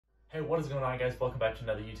Hey, what is going on, guys? Welcome back to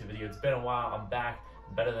another YouTube video. It's been a while. I'm back,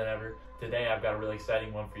 better than ever. Today I've got a really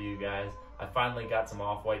exciting one for you guys. I finally got some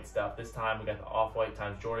off-white stuff. This time we got the off-white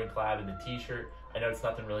times Jordan collab in the t-shirt. I know it's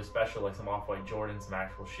nothing really special like some off-white Jordans, some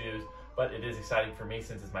actual shoes, but it is exciting for me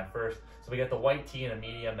since it's my first. So we got the white tee in a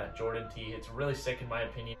medium, that Jordan tee. It's really sick in my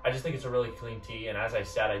opinion. I just think it's a really clean tee, and as I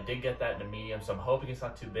said, I did get that in a medium, so I'm hoping it's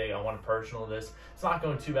not too big. I want to personal this. It's not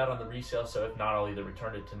going too bad on the resale, so if not, I'll either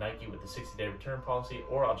return it to Nike with the 60-day return policy,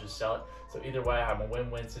 or I'll just sell it. So either way, I'm a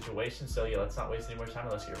win-win situation. So yeah, let's not waste any more time,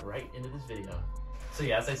 and let's get right into this video. So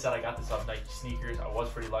yeah, as I said, I got this off Nike Sneakers. I was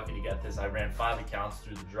pretty lucky to get this. I ran 5 accounts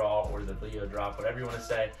through the draw or the Leo drop, whatever you want to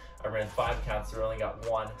say. I ran 5 accounts through, only got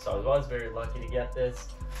 1. So I was very lucky to get this.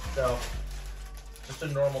 So just a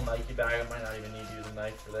normal Nike bag. I might not even need to use a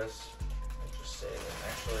knife for this. I'll just save it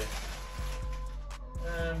actually.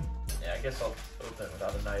 Yeah, I guess I'll open it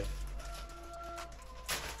without a knife.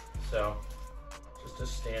 So just a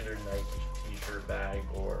standard Nike t-shirt bag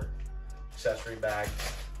or accessory bag.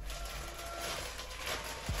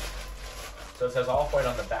 So it says off-white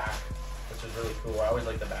on the back, which is really cool. I always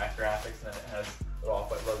like the back graphics, and then it has the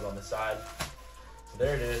off-white logo on the side. So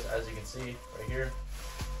there it is, as you can see right here.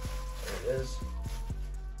 There it is.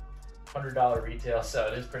 $100 retail, so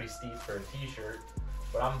it is pretty steep for a t-shirt,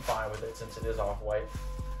 but I'm fine with it since it is off-white.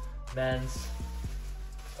 Men's,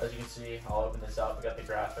 as you can see, I'll open this up. We got the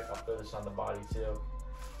graphic. I'll throw this on the body too.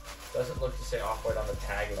 Doesn't look to say off-white on the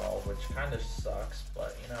tag at all, which kind of sucks,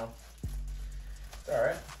 but you know, it's all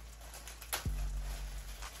right.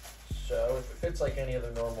 So if it fits like any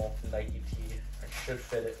other normal Nike tee, I should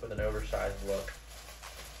fit it with an oversized look.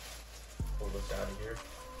 Pull this out of here.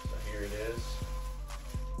 So here it is.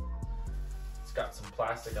 It's got some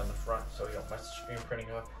plastic on the front so you don't mess the screen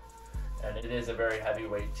printing up. And it is a very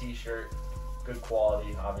heavyweight t-shirt. Good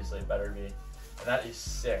quality, obviously it better be. And that is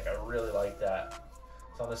sick, I really like that.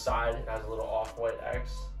 So on the side, it has a little off-white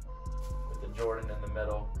X with the Jordan in the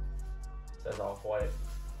middle. It says off-white.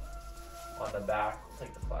 On the back, we'll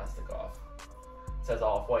take the plastic off. It says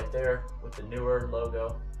off-white there with the newer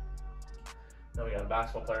logo. Then we got a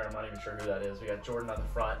basketball player, I'm not even sure who that is. We got Jordan on the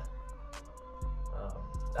front.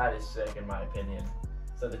 That is sick in my opinion.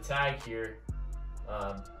 So the tag here,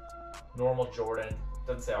 normal Jordan,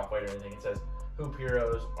 doesn't say off-white or anything. It says Hoop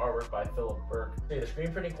Heroes, artwork by Philip Burke. The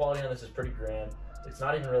screen printing quality on this is pretty grand. It's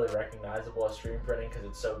not even really recognizable as screen printing because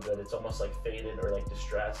it's so good. It's almost like faded or like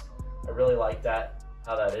distressed. I really like that,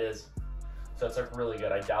 how that is. So it's like really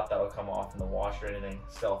good. I doubt that'll come off in the wash or anything.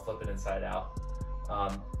 Still, I'll flip it inside out.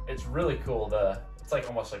 It's really cool. It's like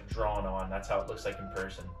almost like drawn on. That's how it looks like in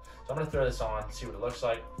person. So I'm gonna throw this on, see what it looks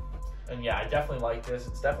like. And yeah, I definitely like this.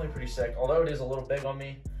 It's definitely pretty sick. Although it is a little big on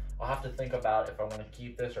me, I'll have to think about if I want to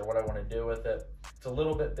keep this or what I want to do with it. It's a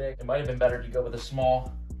little bit big. It might have been better to go with a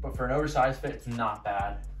small, but for an oversized fit, it's not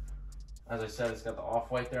bad. As I said, it's got the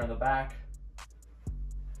off-white there on the back.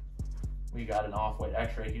 We got an off-white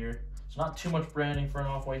X right here. It's not too much branding for an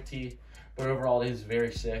off-white tee, but overall it is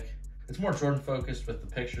very sick. It's more Jordan focused with the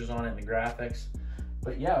pictures on it and the graphics.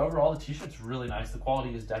 But yeah, overall the t-shirt's really nice. The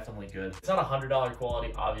quality is definitely good. It's not $100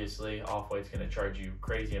 quality, obviously. Off-white's gonna charge you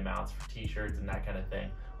crazy amounts for t-shirts and that kind of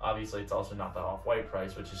thing. Obviously, it's also not the off-white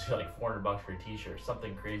price, which is like 400 bucks for a t-shirt,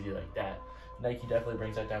 something crazy like that. Nike definitely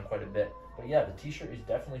brings that down quite a bit. But yeah, the t-shirt is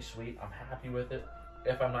definitely sweet. I'm happy with it.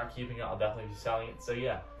 If I'm not keeping it, I'll definitely be selling it. So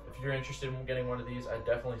yeah, if you're interested in getting one of these, I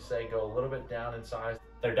definitely say go a little bit down in size.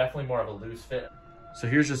 They're definitely more of a loose fit. So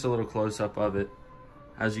here's just a little close-up of it.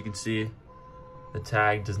 As you can see, the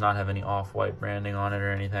tag does not have any off-white branding on it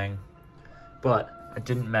or anything. But I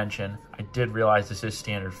didn't mention, I did realize this is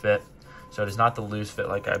standard fit. So it is not the loose fit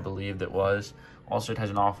like I believed it was. Also, it has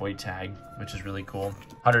an off-white tag, which is really cool.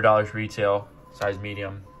 $100 retail, size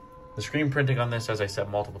medium. The screen printing on this, as I said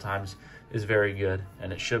multiple times, is very good,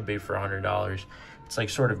 and it should be for $100. It's like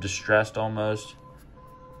sort of distressed almost.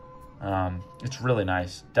 It's really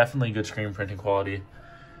nice. Definitely good screen printing quality.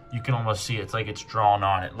 You can almost see it's like it's drawn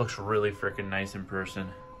on. It looks really freaking nice in person.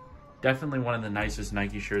 Definitely one of the nicest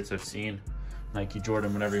Nike shirts I've seen. Nike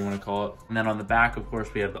Jordan, whatever you want to call it. And then on the back, of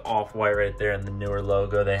course, we have the off-white right there and the newer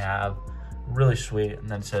logo they have. Really sweet. And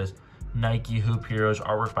then it says Nike Hoop Heroes,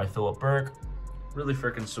 artwork by Philip Burke. Really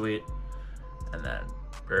freaking sweet. And then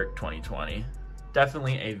Burke 2020.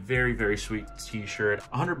 Definitely a very, very sweet t-shirt.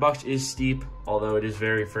 100 bucks is steep, although it is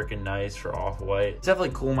very freaking nice for off-white. It's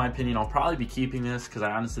definitely cool in my opinion. I'll probably be keeping this because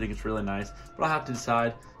I honestly think it's really nice, but I'll have to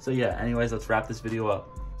decide. So yeah, anyways, let's wrap this video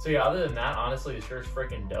up. So yeah, other than that, honestly, the shirt's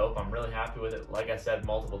freaking dope. I'm really happy with it, like I said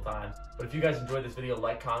multiple times. But if you guys enjoyed this video,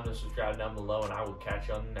 like, comment, and subscribe down below, and I will catch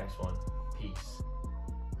you on the next one. Peace.